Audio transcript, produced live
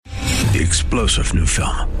The explosive new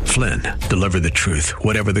film, Flynn, deliver the truth,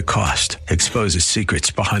 whatever the cost, exposes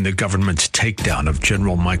secrets behind the government's takedown of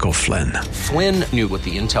General Michael Flynn. Flynn knew what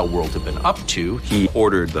the intel world had been up to. He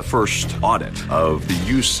ordered the first audit of the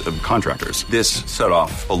use of contractors. This set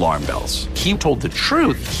off alarm bells. He told the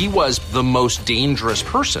truth. He was the most dangerous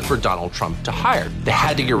person for Donald Trump to hire. They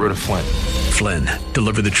had to get rid of Flynn. Flynn,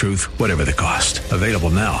 deliver the truth, whatever the cost. Available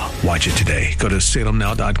now. Watch it today. Go to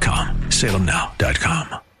salemnow.com.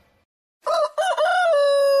 salemnow.com.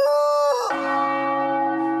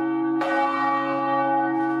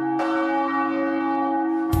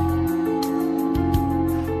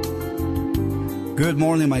 Good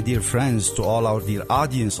morning, my dear friends, to all our dear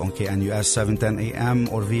audience on KNUS 710 AM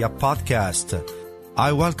or via podcast.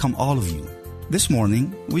 I welcome all of you. This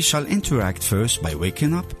morning, we shall interact first by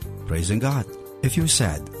waking up, praising God. If you're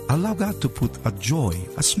sad, allow God to put a joy,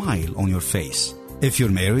 a smile on your face. If you're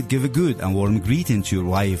married, give a good and warm greeting to your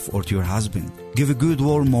wife or to your husband. Give a good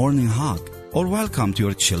warm morning hug or welcome to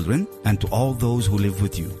your children and to all those who live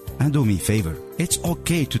with you. And do me a favor, it's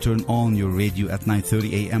okay to turn on your radio at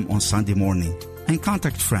 9:30 a.m. on Sunday morning and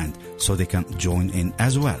contact a friend so they can join in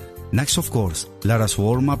as well. Next, of course, let us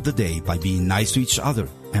warm up the day by being nice to each other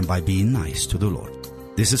and by being nice to the Lord.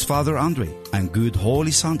 This is Father André, and good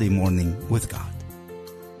Holy Sunday morning with God.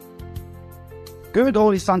 Good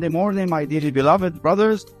Holy Sunday morning, my dearly beloved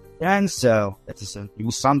brothers. And so, it is a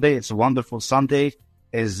new Sunday. It's a wonderful Sunday.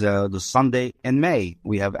 It's the Sunday in May.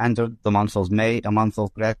 We have entered the month of May, a month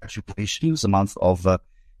of graduations, a month of a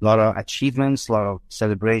lot of achievements, a lot of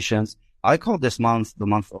celebrations. I call this month the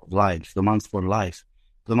month of life, the month for life,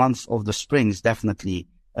 the month of the springs, definitely.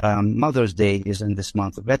 Mother's Day is in this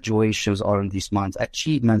month. Graduations are in this month.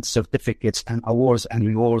 Achievements, certificates, and awards and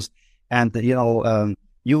rewards. And,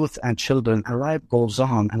 youth and children, and life goes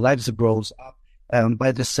on, and life grows up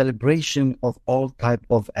by the celebration of all type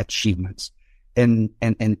of achievements. In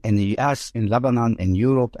the US, in Lebanon, in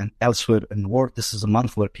Europe, and elsewhere in the world, this is a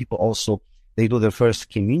month where people also, they do their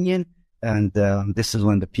first communion. And this is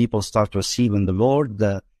when the people start receiving the Lord.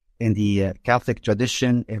 In the Catholic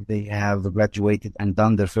tradition, if they have graduated and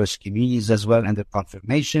done their first communions as well and their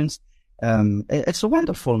confirmations. It's a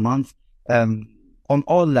wonderful month on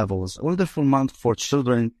all levels. A wonderful month for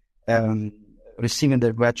children receiving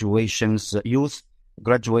their graduations, youth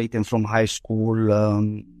graduating from high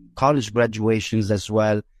school, college graduations as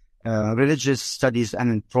well, religious studies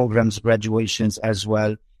and programs graduations as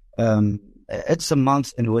well. It's a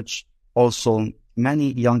month in which also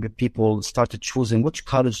many younger people started choosing which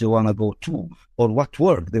college they want to go to or what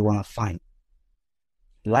work they want to find.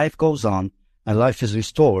 Life goes on and life is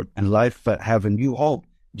restored and life have a new hope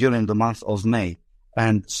during the month of May.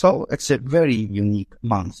 And so it's a very unique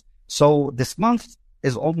month. So this month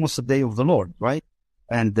is almost the day of the Lord, right?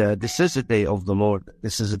 And this is the day of the Lord.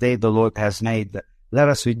 This is the day the Lord has made. Let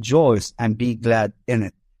us rejoice and be glad in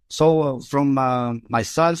it. So from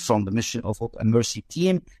myself, from the Mission of Hope and Mercy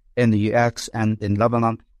team, in the US and in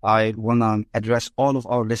Lebanon, I want to address all of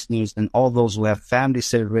our listeners and all those who have family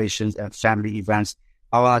celebrations and family events.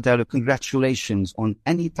 I want to tell you congratulations on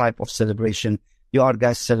any type of celebration you are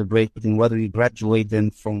guys celebrating, whether you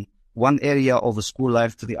graduating from one area of the school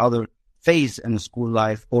life to the other phase in the school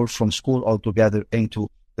life or from school altogether into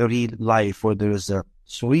the real life where there is a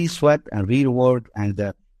real sweat and real work and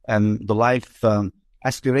the life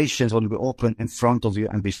aspirations will be open in front of you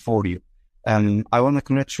and before you. I want to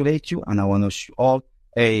congratulate you and I want to wish you all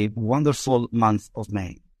a wonderful month of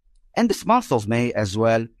May. And this month of May as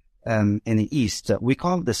well, in the East, we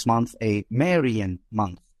call this month a Marian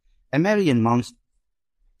month. A Marian month,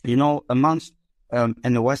 a month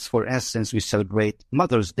in the West for us, since we celebrate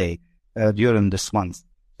Mother's Day during this month.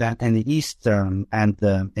 That in the East and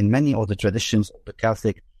in many of the traditions of the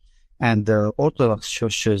Catholic and Orthodox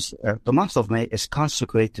churches, the month of May is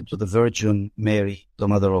consecrated to the Virgin Mary, the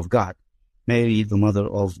Mother of God. Mary, the mother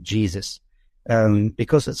of Jesus,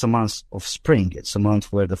 because it's a month of spring. It's a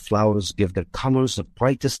month where the flowers give their colors. The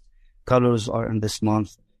brightest colors are in this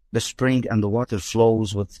month. The spring and the water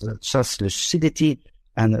flows with such lucidity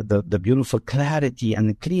and the beautiful clarity and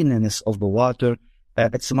the cleanliness of the water.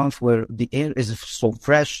 It's a month where the air is so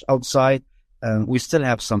fresh outside. We still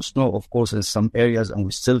have some snow, of course, in some areas, and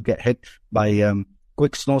we still get hit by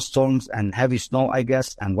quick snowstorms and heavy snow, I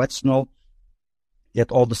guess, and wet snow. Yet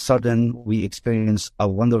all of a sudden, we experience a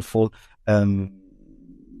wonderful,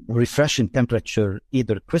 refreshing temperature,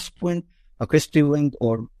 either a crispy wind,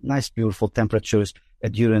 or nice, beautiful temperatures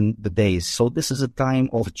during the days. So this is a time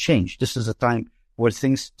of change. This is a time where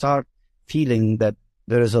things start feeling that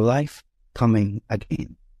there is a life coming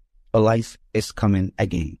again. A life is coming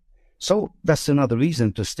again. So that's another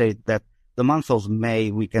reason to state that the the month of May,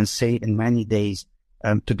 we can say in many days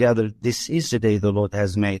together, this is the day the Lord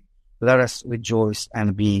has made. Let us rejoice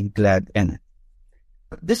and be glad in it.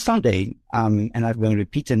 This Sunday, and I've been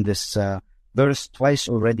repeating this verse twice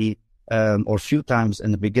already, or a few times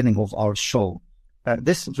in the beginning of our show.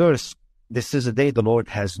 This verse, this is the day the Lord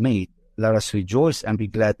has made. Let us rejoice and be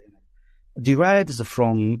glad in it, derives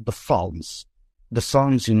from the Psalms. The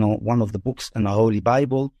Psalms, one of the books in the Holy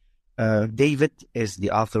Bible. David is the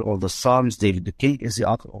author of the Psalms. David the king is the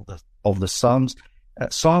author of the Psalms.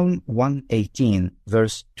 Psalm 118,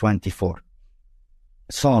 verse 24.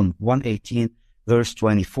 Psalm 118, verse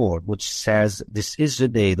 24, which says, this is the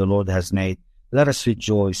day the Lord has made. Let us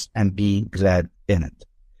rejoice and be glad in it.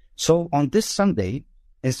 So on this Sunday,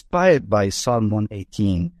 inspired by Psalm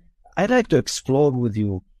 118, I'd like to explore with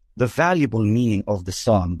you the valuable meaning of the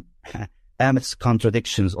Psalm and its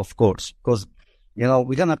contradictions, of course, because, we're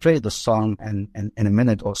going to pray the Psalm in a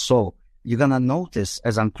minute or so. You're going to notice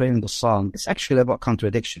as I'm praying the Psalm, it's actually about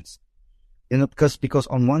contradictions. Because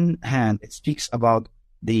on one hand, it speaks about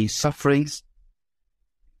the sufferings,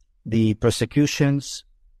 the persecutions,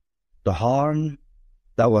 the harm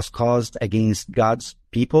that was caused against God's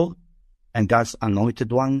people and God's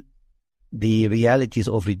anointed one, the realities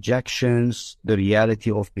of rejections, the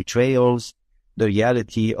reality of betrayals, the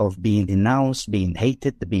reality of being denounced, being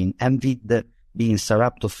hated, being envied, being set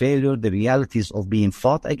up to failure, the realities of being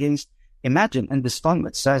fought against. Imagine in the Psalm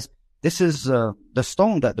it says, this is the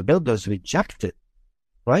stone that the builders rejected,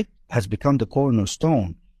 right? Has become the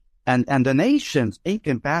cornerstone. And the nations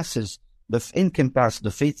encompass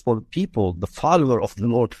the faithful people, the follower of the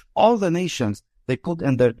Lord. All the nations, they put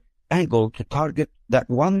in their angle to target that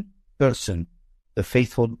one person, the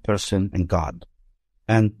faithful person in God.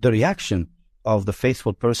 And the reaction of the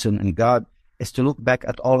faithful person in God is to look back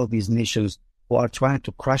at all of these nations who are trying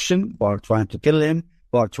to crush him, who are trying to kill him,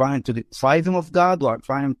 who are trying to deprive him of God, who are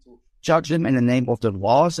trying to judge him in the name of the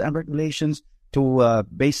laws and regulations, to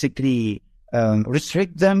basically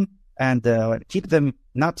restrict them and keep them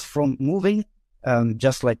not from moving,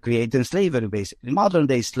 just like creating slavery, basically. Modern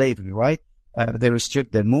day slavery, right? They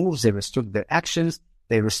restrict their moves, they restrict their actions,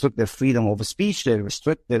 they restrict their freedom of speech, they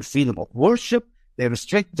restrict their freedom of worship, they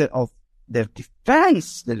restrict their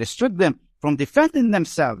defense, they restrict them from defending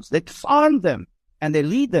themselves, they disarm them, and they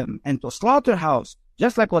lead them into a slaughterhouse,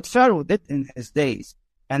 just like what Pharaoh did in his days.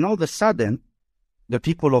 And all of a sudden, the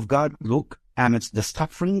people of God look amidst the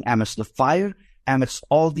suffering, amidst the fire, amidst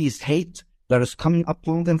all these hate that is coming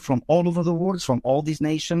upon them from all over the world, from all these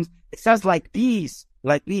nations. It says like bees.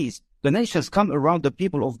 The nations come around the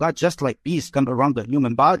people of God just like bees come around the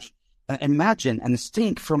human body. Imagine and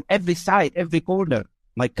stink from every side, every corner.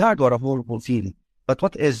 My God, what a horrible feeling. But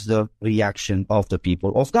what is the reaction of the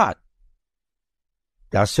people of God?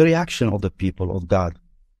 That's the reaction of the people of God.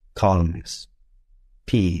 Calmness,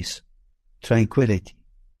 peace, tranquility,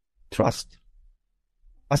 trust,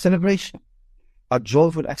 a celebration, a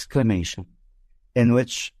joyful exclamation in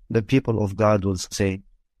which the people of God will say,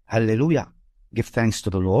 Hallelujah, give thanks to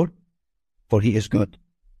the Lord, for he is good,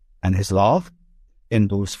 and his love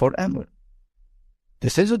endures forever.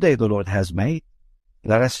 This is the day the Lord has made.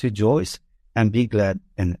 Let us rejoice and be glad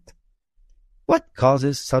in it. What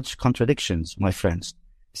causes such contradictions, my friends?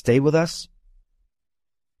 Stay with us.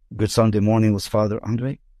 Good Sunday morning with Father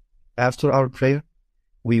André. After our prayer,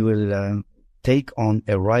 we will take on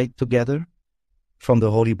a ride together from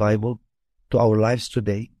the Holy Bible to our lives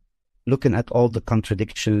today, looking at all the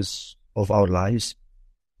contradictions of our lives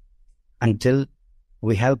until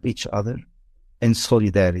we help each other in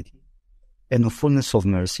solidarity, in the fullness of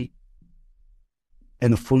mercy,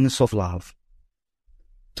 in the fullness of love,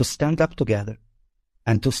 to stand up together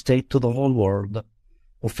and to state to the whole world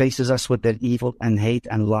who faces us with their evil and hate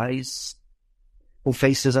and lies, who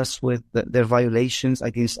faces us with their violations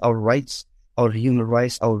against our rights, our human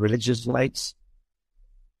rights, our religious rights,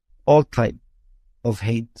 all type of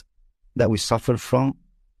hate that we suffer from.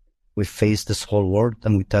 We face this whole world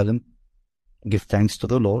and we tell him, give thanks to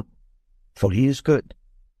the Lord, for he is good.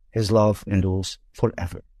 His love endures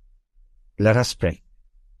forever. Let us pray.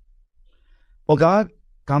 O God,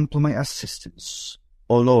 come to my assistance.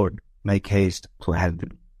 O Lord, make haste to help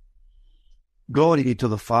me. Glory be to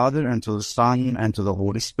the Father, and to the Son, and to the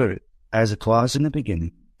Holy Spirit, as it was in the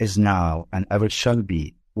beginning, is now, and ever shall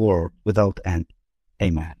be, world without end.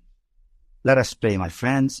 Amen. Let us pray, my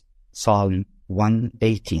friends, Psalm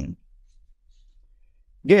 118.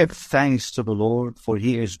 Give thanks to the Lord, for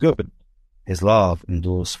he is good. His love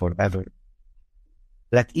endures forever.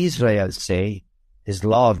 Let Israel say, his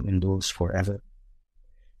love endures forever.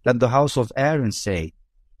 Let the house of Aaron say,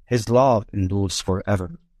 his love endures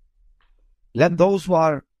forever. Let those who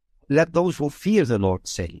are Let those who fear the Lord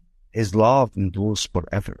say, His love endures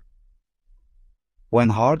forever.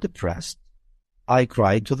 When hard pressed, I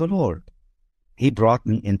cried to the Lord. He brought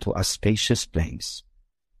me into a spacious place.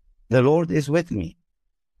 The Lord is with me.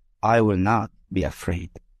 I will not be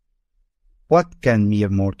afraid. What can mere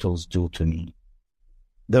mortals do to me?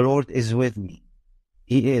 The Lord is with me.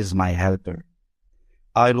 He is my helper.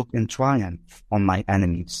 I look in triumph on my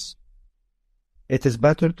enemies. It is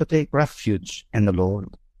better to take refuge in the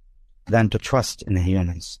Lord than to trust in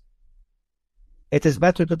humans. It is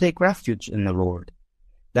better to take refuge in the Lord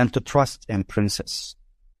than to trust in princes.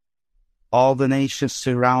 All the nations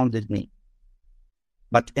surrounded me,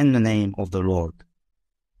 but in the name of the Lord,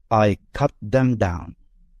 I cut them down.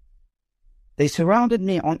 They surrounded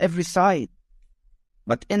me on every side,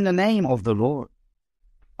 but in the name of the Lord,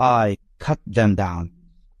 I cut them down.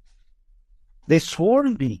 They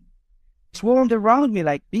swarmed around me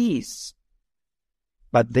like bees,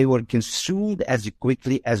 but they were consumed as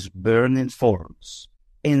quickly as burning thorns.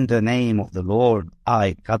 In the name of the Lord,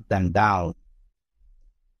 I cut them down.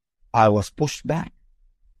 I was pushed back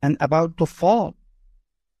and about to fall,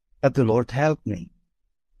 but the Lord helped me.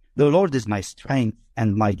 The Lord is my strength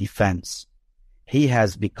and my defense. He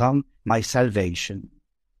has become my salvation.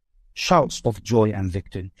 Shouts of joy and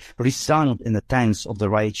victory resound in the tents of the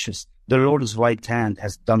righteous. The Lord's right hand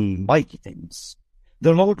has done mighty things.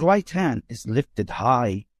 The Lord's right hand is lifted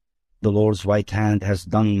high. The Lord's right hand has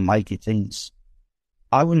done mighty things.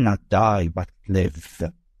 I will not die, but live.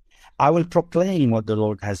 I will proclaim what the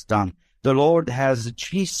Lord has done. The Lord has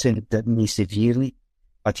chastened me severely,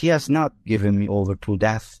 but He has not given me over to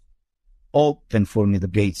death. Open for me the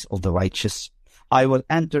gates of the righteous. I will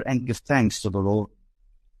enter and give thanks to the Lord.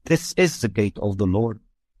 This is the gate of the Lord,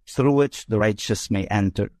 through which the righteous may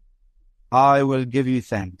enter. I will give you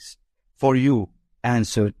thanks, for you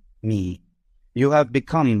answered me. You have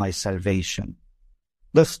become my salvation.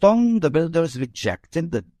 The stone the builders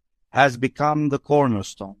rejected has become the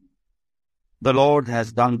cornerstone. The Lord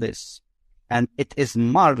has done this, and it is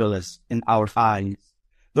marvelous in our eyes.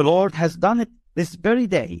 The Lord has done it this very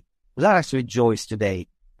day. Let us rejoice today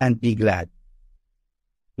and be glad.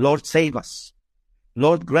 Lord, save us.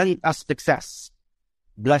 Lord, grant us success.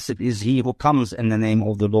 Blessed is he who comes in the name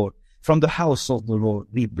of the Lord. From the house of the Lord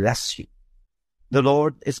we bless you. The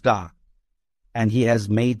Lord is God, and He has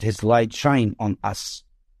made His light shine on us.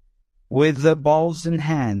 With the bowls in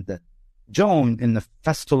hand, join in the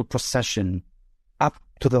festal procession up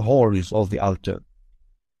to the horns of the altar.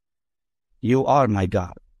 You are my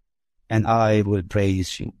God, and I will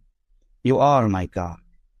praise you. You are my God,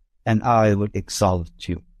 and I will exalt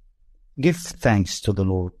you. Give thanks to the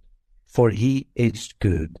Lord, for He is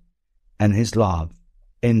good, and His love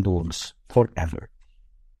endures forever.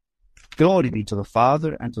 Glory be to the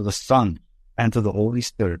Father, and to the Son, and to the Holy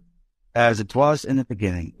Spirit, as it was in the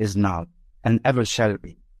beginning, is now, and ever shall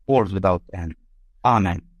be, world without end.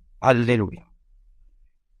 Amen. Alleluia.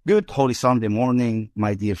 Good Holy Sunday morning,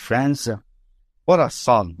 my dear friends. What a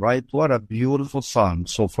psalm, right? What a beautiful psalm.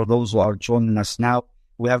 So for those who are joining us now,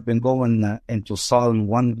 we have been going into Psalm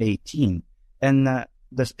 118. And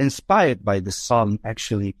inspired by this psalm,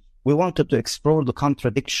 actually, we wanted to explore the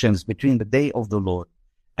contradictions between the day of the Lord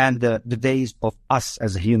and the days of us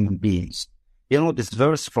as human beings. You know, this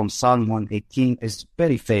verse from Psalm 118 is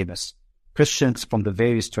very famous. Christians from the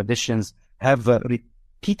various traditions have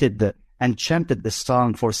repeated and chanted this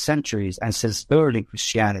psalm for centuries and since early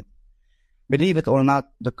Christianity. Believe it or not,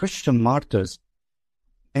 the Christian martyrs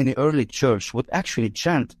in the early church would actually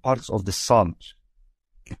chant parts of the psalms.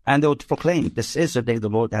 And they would proclaim, this is the day the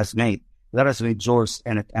Lord has made. Let us rejoice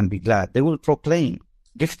in it and be glad. They will proclaim,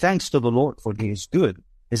 give thanks to the Lord, for He is good.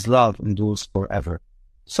 His love endures forever.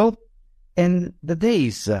 So, in the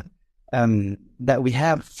days that we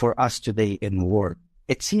have for us today in the world,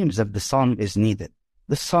 it seems that the psalm is needed.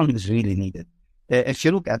 The psalm is really needed. If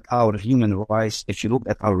you look at our human rights, if you look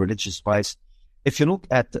at our religious rights, if you look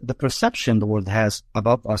at the perception the world has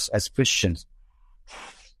about us as Christians,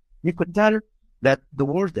 you could tell that the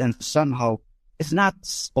world and somehow is not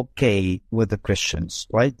okay with the Christians,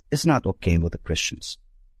 right? It's not okay with the Christians.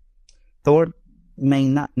 The world may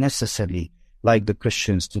not necessarily like the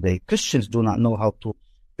Christians today. Christians do not know how to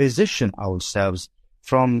position ourselves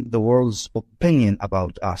from the world's opinion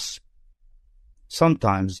about us.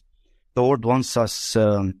 Sometimes the world wants us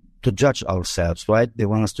to judge ourselves, right? They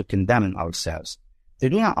want us to condemn ourselves. They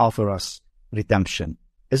do not offer us redemption.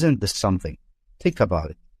 Isn't this something? Think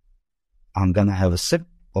about it. I'm going to have a sip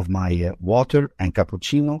of my water and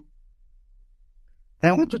cappuccino.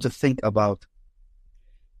 And I want you to think about,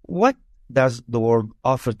 what does the world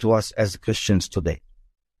offer to us as Christians today?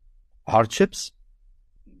 Hardships?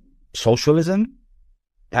 socialism,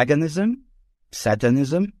 paganism,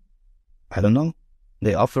 Satanism. I don't know.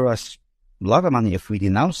 They offer us a lot of money if we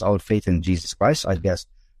denounce our faith in Jesus Christ, I guess.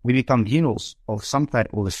 We become heroes of some type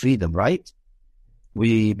of freedom, right?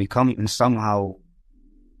 We become somehow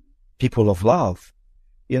people of love.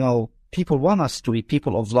 People want us to be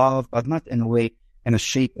people of love, but not in a way, in a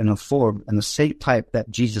shape, in a form, in the same type that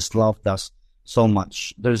Jesus loved us so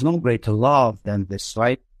much. There's no greater love than this,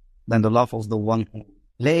 right? Than the love of the one who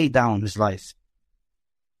laid down his life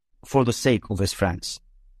for the sake of his friends.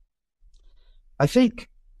 I think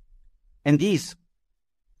in these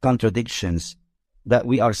contradictions that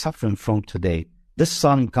we are suffering from today, this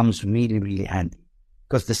psalm comes really, really handy,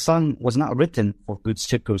 because the psalm was not written for good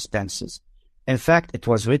circumstances. In fact, it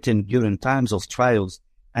was written during times of trials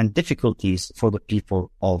and difficulties for the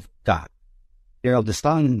people of God. The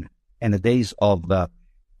psalm in the days of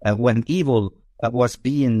when evil was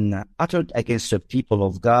being uttered against the people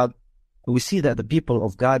of God, we see that the people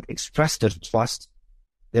of God expressed their trust,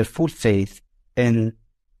 their full faith in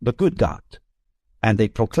the good God. And they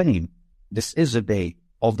proclaim, this is a day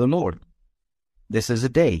of the Lord. This is a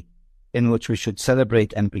day in which we should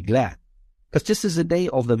celebrate and be glad. Because this is a day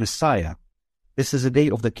of the Messiah. This is a day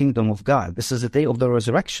of the kingdom of God. This is a day of the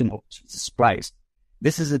resurrection of Jesus Christ.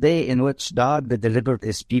 This is a day in which God delivered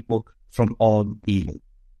his people from all evil.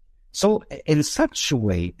 So in such a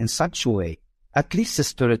way, at least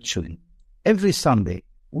spiritually, every Sunday,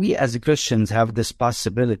 we as Christians have this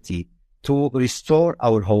possibility to restore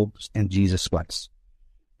our hopes in Jesus Christ.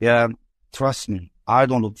 Yeah, trust me, I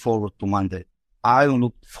don't look forward to Monday. I don't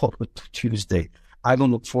look forward to Tuesday. I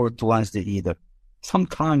don't look forward to Wednesday either.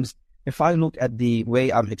 Sometimes, if I look at the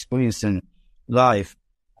way I'm experiencing life,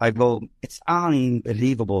 I go, it's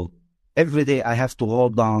unbelievable. Every day I have to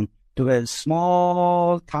hold on to a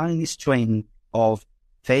small, tiny string of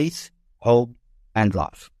faith, hope, and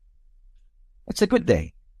love. It's a good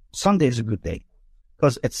day. Sunday is a good day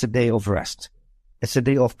because it's a day of rest. It's a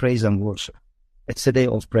day of praise and worship. It's a day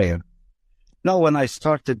of prayer. Now, when I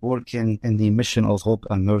started working in the mission of hope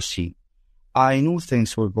and mercy, I knew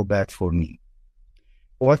things would go bad for me.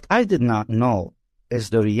 What I did not know is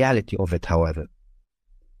the reality of it, however.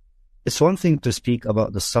 It's one thing to speak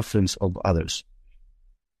about the sufferings of others,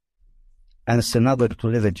 and it's another to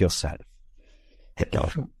live it yourself.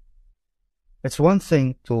 It's one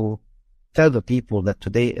thing to tell the people that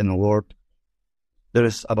today in the world, there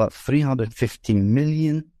is about 350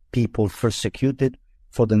 million people persecuted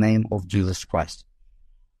for the name of Jesus Christ.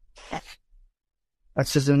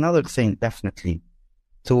 That's just another thing, definitely,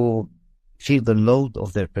 to feel the load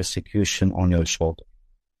of their persecution on your shoulder.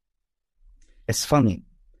 It's funny,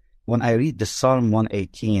 when I read the Psalm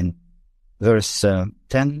 118, verse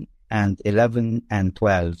 10 and 11 and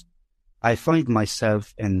 12, I find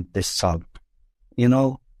myself in this psalm. In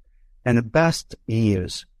the past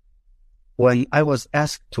years, when I was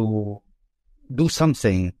asked to do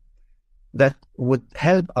something that would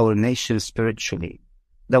help our nation spiritually,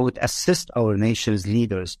 that would assist our nation's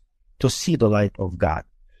leaders to see the light of God,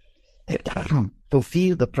 to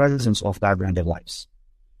feel the presence of God in their lives.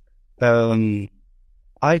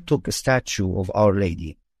 I took a statue of Our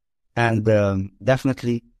Lady, and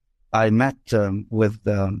definitely I met with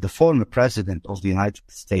the former president of the United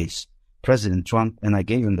States, President Trump, and I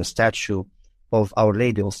gave him the statue of Our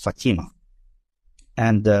Lady of Fatima.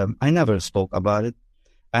 And I never spoke about it.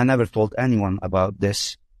 I never told anyone about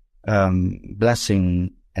this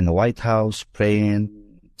blessing in the White House, praying,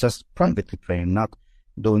 just privately praying, not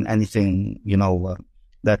doing anything,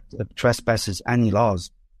 that trespasses any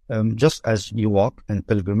laws. Just as you walk in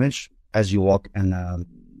pilgrimage, as you walk in a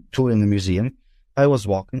tour in the museum, I was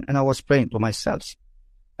walking and I was praying to myself.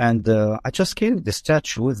 And I just carried the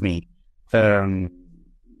statue with me into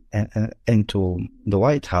the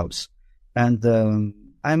White House. And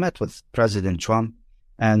I met with President Trump,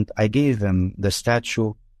 and I gave him the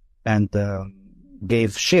statue and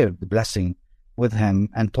shared the blessing with him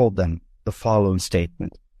and told them the following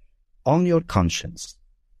statement. On your conscience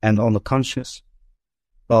and on the conscience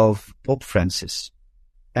of Pope Francis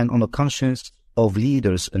and on the conscience of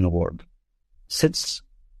leaders in the world sits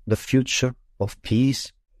the future of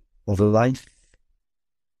peace, of life,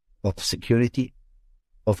 of security,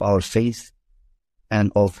 of our faith,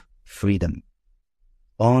 and of freedom.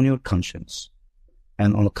 On your conscience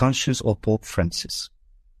and on the conscience of Pope Francis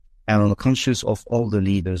and on the conscience of all the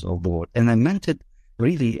leaders of the world. And I meant it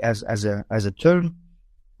really as a term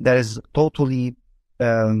that is totally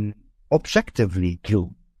objectively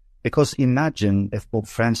true. Because imagine if Pope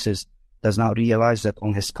Francis does not realize that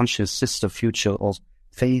on his conscience sits the future of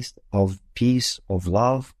faith, of peace, of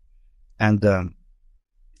love. And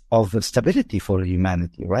of stability for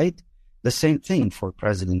humanity, right? The same thing for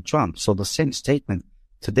President Trump. So the same statement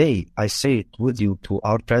today, I say it with you to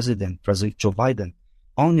our president, President Joe Biden.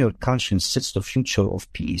 On your conscience sits the future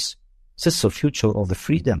of peace, sits the future of the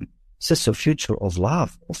freedom, sits the future of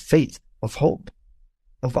love, of faith, of hope,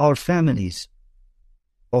 of our families,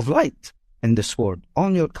 of light in this world.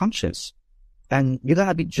 On your conscience. And you're going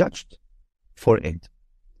to be judged for it.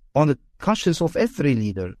 On the conscience of every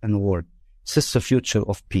leader in the world sits the future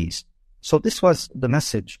of peace. So this was the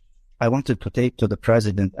message I wanted to take to the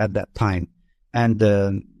president at that time. And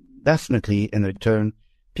definitely in return,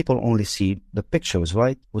 people only see the pictures,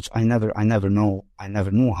 right? Which I never knew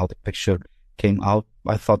how the picture came out.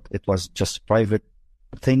 I thought it was just a private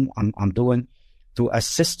thing I'm doing to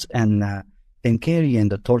assist and in carrying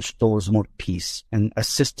the torch towards more peace and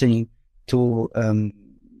assisting to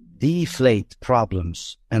deflate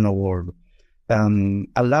problems in the world,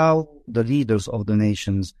 allow the leaders of the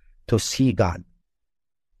nations to see God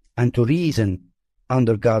and to reason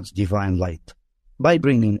under God's divine light by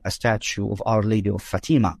bringing a statue of Our Lady of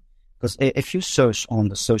Fatima. Because if you search on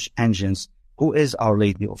the search engines, who is Our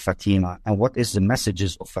Lady of Fatima and what is the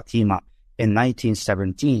messages of Fatima in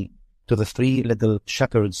 1917 to the three little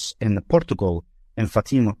shepherds in Portugal, in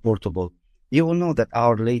Fatima, Portugal, you will know that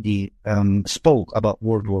Our Lady spoke about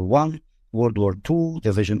World War I, World War II,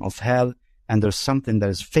 the vision of hell, and there's something that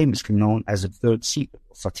is famously known as the third secret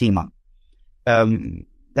of Fatima.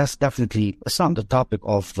 That's definitely, it's not the topic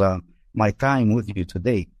of my time with you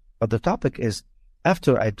today, but the topic is,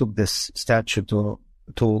 after I took this statue to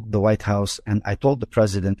the White House and I told the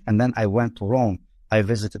president, and then I went to Rome, I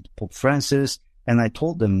visited Pope Francis, and I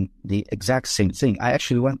told them the exact same thing. I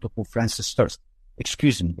actually went to Pope Francis first.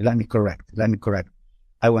 Excuse me, let me correct.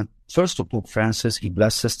 I went first to Pope Francis. He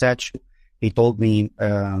blessed the statue. He told me,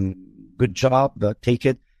 good job, take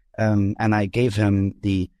it. And I gave him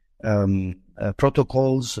the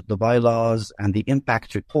protocols, the bylaws, and the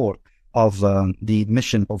impact report of the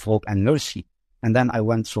mission of hope and mercy. And then I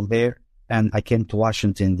went from there and I came to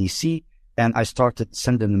Washington, D.C., and I started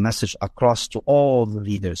sending the message across to all the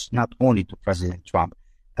leaders, not only to President Trump,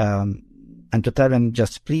 and to tell them,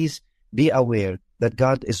 just please be aware that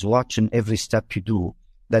God is watching every step you do,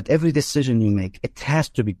 that every decision you make, it has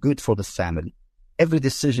to be good for the family. Every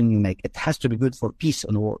decision you make, it has to be good for peace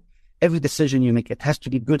in the world. Every decision you make, it has to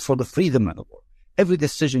be good for the freedom in the world. Every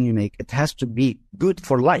decision you make, it has to be good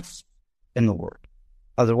for life in the world.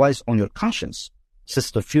 Otherwise, on your conscience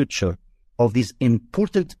sits the future of these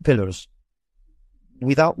important pillars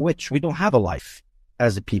without which we don't have a life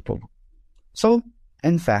as a people. So,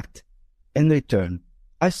 in fact, in return,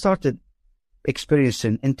 I started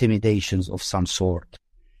experiencing intimidations of some sort.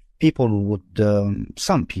 People would,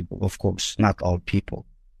 some people, of course, not all people,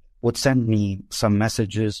 would send me some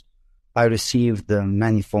messages. I received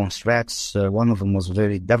many phone threats. One of them was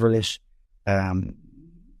very devilish. I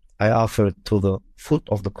offered to the foot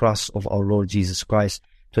of the cross of our Lord Jesus Christ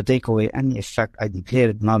to take away any effect. I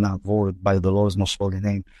declared it null and void by the Lord's most holy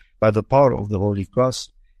name, by the power of the Holy Cross.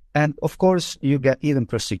 And of course, you get even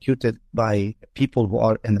persecuted by people who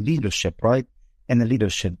are in leadership, right? In the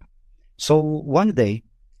leadership. So one day,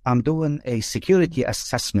 I'm doing a security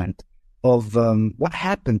assessment of what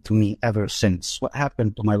happened to me ever since, what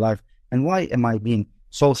happened to my life, and why am I being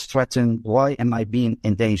so threatened? Why am I being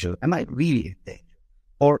in danger? Am I really in danger?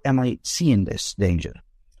 Or am I seeing this danger?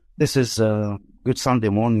 This is Good Sunday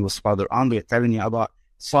morning with Father André telling you about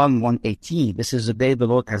Psalm 118. This is the day the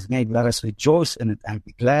Lord has made. Let us rejoice in it and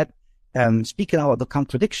be glad. Speaking about the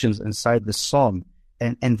contradictions inside the psalm,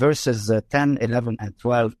 and in verses 10, 11, and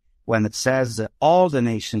 12, when it says, all the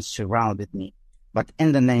nations surrounded me, but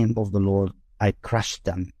in the name of the Lord, I crushed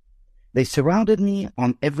them. They surrounded me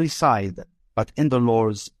on every side, but in the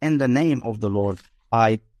name of the Lord,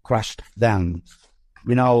 I crushed them.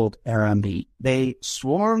 You know, they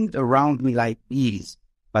swarmed around me like bees,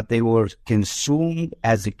 but they were consumed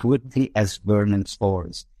as quickly as burning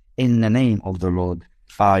spores. In the name of the Lord,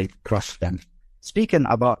 I crushed them. Speaking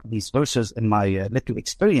about these verses in my little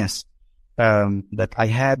experience that I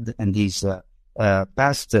had in these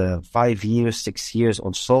past 5 years, 6 years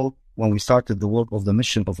or so, when we started the work of the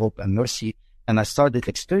mission of hope and mercy, and I started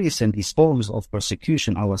experiencing these forms of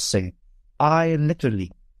persecution, I was saying, I literally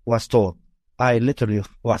was told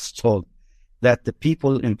that the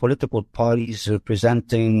people in political parties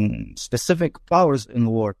representing specific powers in the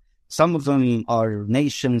world, some of them are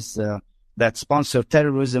nations that sponsor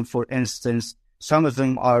terrorism, for instance. Some of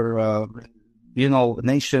them are,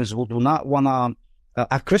 nations who do not want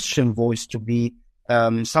a Christian voice to be.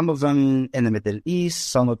 Some of them in the Middle East,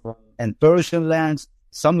 some of them in Persian lands,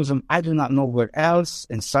 some of them I do not know where else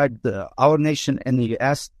inside our nation in the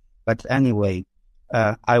U.S. But anyway,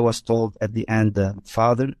 I was told at the end,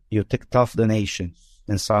 Father, you ticked off the nations,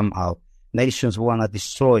 and somehow nations want to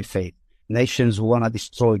destroy faith, nations who want to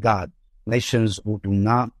destroy God, nations who do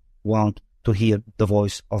not want to hear the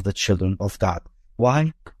voice of the children of God.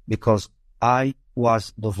 Why? Because I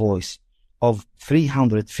was the voice of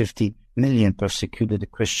 350 million persecuted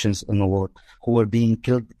Christians in the world who were being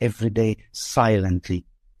killed every day silently.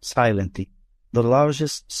 The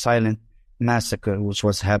largest silent massacre which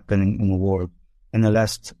was happening in the world in the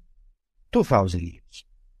last 2,000 years.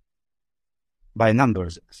 By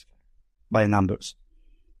numbers,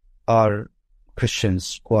 are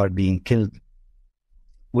Christians who are being killed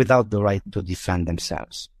without the right to defend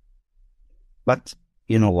themselves. But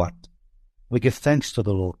you know what? We give thanks to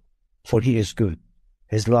the Lord, for He is good.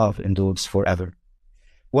 His love endures forever.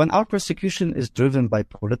 When our persecution is driven by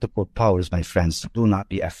political powers, my friends, do not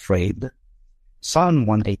be afraid. Psalm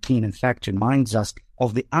 118, in fact, reminds us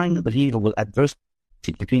of the unbelievable adversity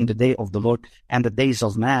between the day of the Lord and the days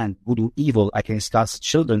of man who do evil against God's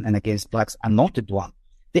children and against God's anointed one.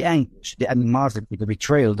 The anguish, the animosity, the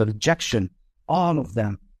betrayal, the rejection, all of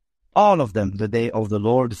them, the day of the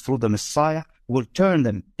Lord through the Messiah will turn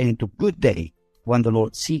them into good day when the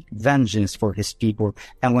Lord seeks vengeance for His people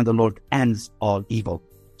and when the Lord ends all evil.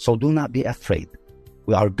 So do not be afraid.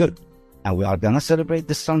 We are good, and we are going to celebrate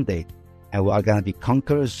this Sunday, and we are going to be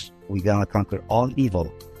conquerors. We're going to conquer all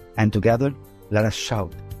evil. And together, let us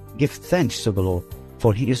shout, give thanks to the Lord,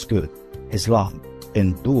 for He is good. His love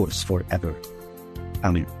endures forever.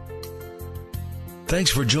 Amen. Thanks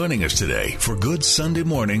for joining us today for Good Sunday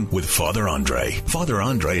Morning with Father André. Father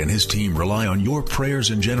André and his team rely on your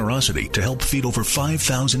prayers and generosity to help feed over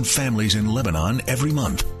 5,000 families in Lebanon every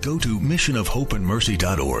month. Go to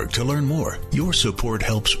missionofhopeandmercy.org to learn more. Your support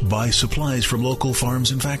helps buy supplies from local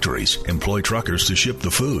farms and factories, employ truckers to ship the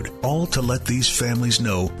food, all to let these families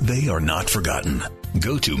know they are not forgotten.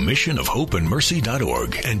 Go to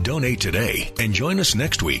missionofhopeandmercy.org and donate today. And join us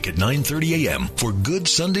next week at 9:30 a.m. for Good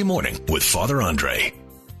Sunday Morning with Father André.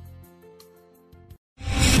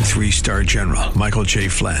 3-star General Michael J.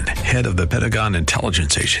 Flynn, head of the Pentagon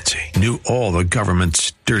Intelligence Agency, knew all the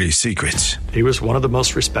government's dirty secrets. He was one of the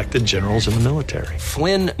most respected generals in the military.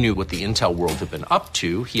 Flynn knew what the intel world had been up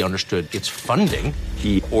to. He understood its funding.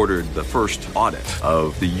 He ordered the first audit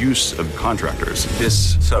of the use of contractors.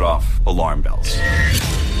 This set off alarm bells.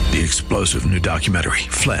 The explosive new documentary,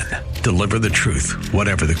 Flynn, Deliver the Truth,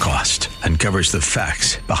 Whatever the Cost, uncovers the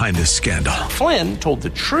facts behind this scandal. Flynn told the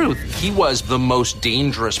truth. He was the most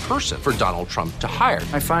dangerous person for Donald Trump to hire.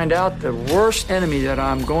 I find out the worst enemy that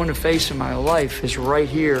I'm going to face in my life is right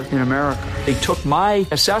here in America. They took my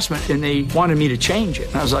assessment and they wanted me to change it.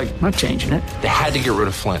 And I was like, I'm not changing it. They had to get rid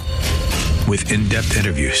of Flynn. With in-depth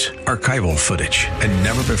interviews, archival footage, and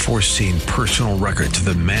never-before-seen personal records of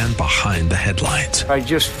the man behind the headlines. I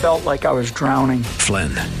just felt like I was drowning. Flynn,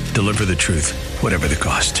 Deliver the Truth, Whatever the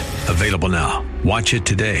Cost. Available now. Watch it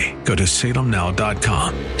today. Go to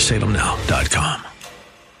salemnow.com. salemnow.com.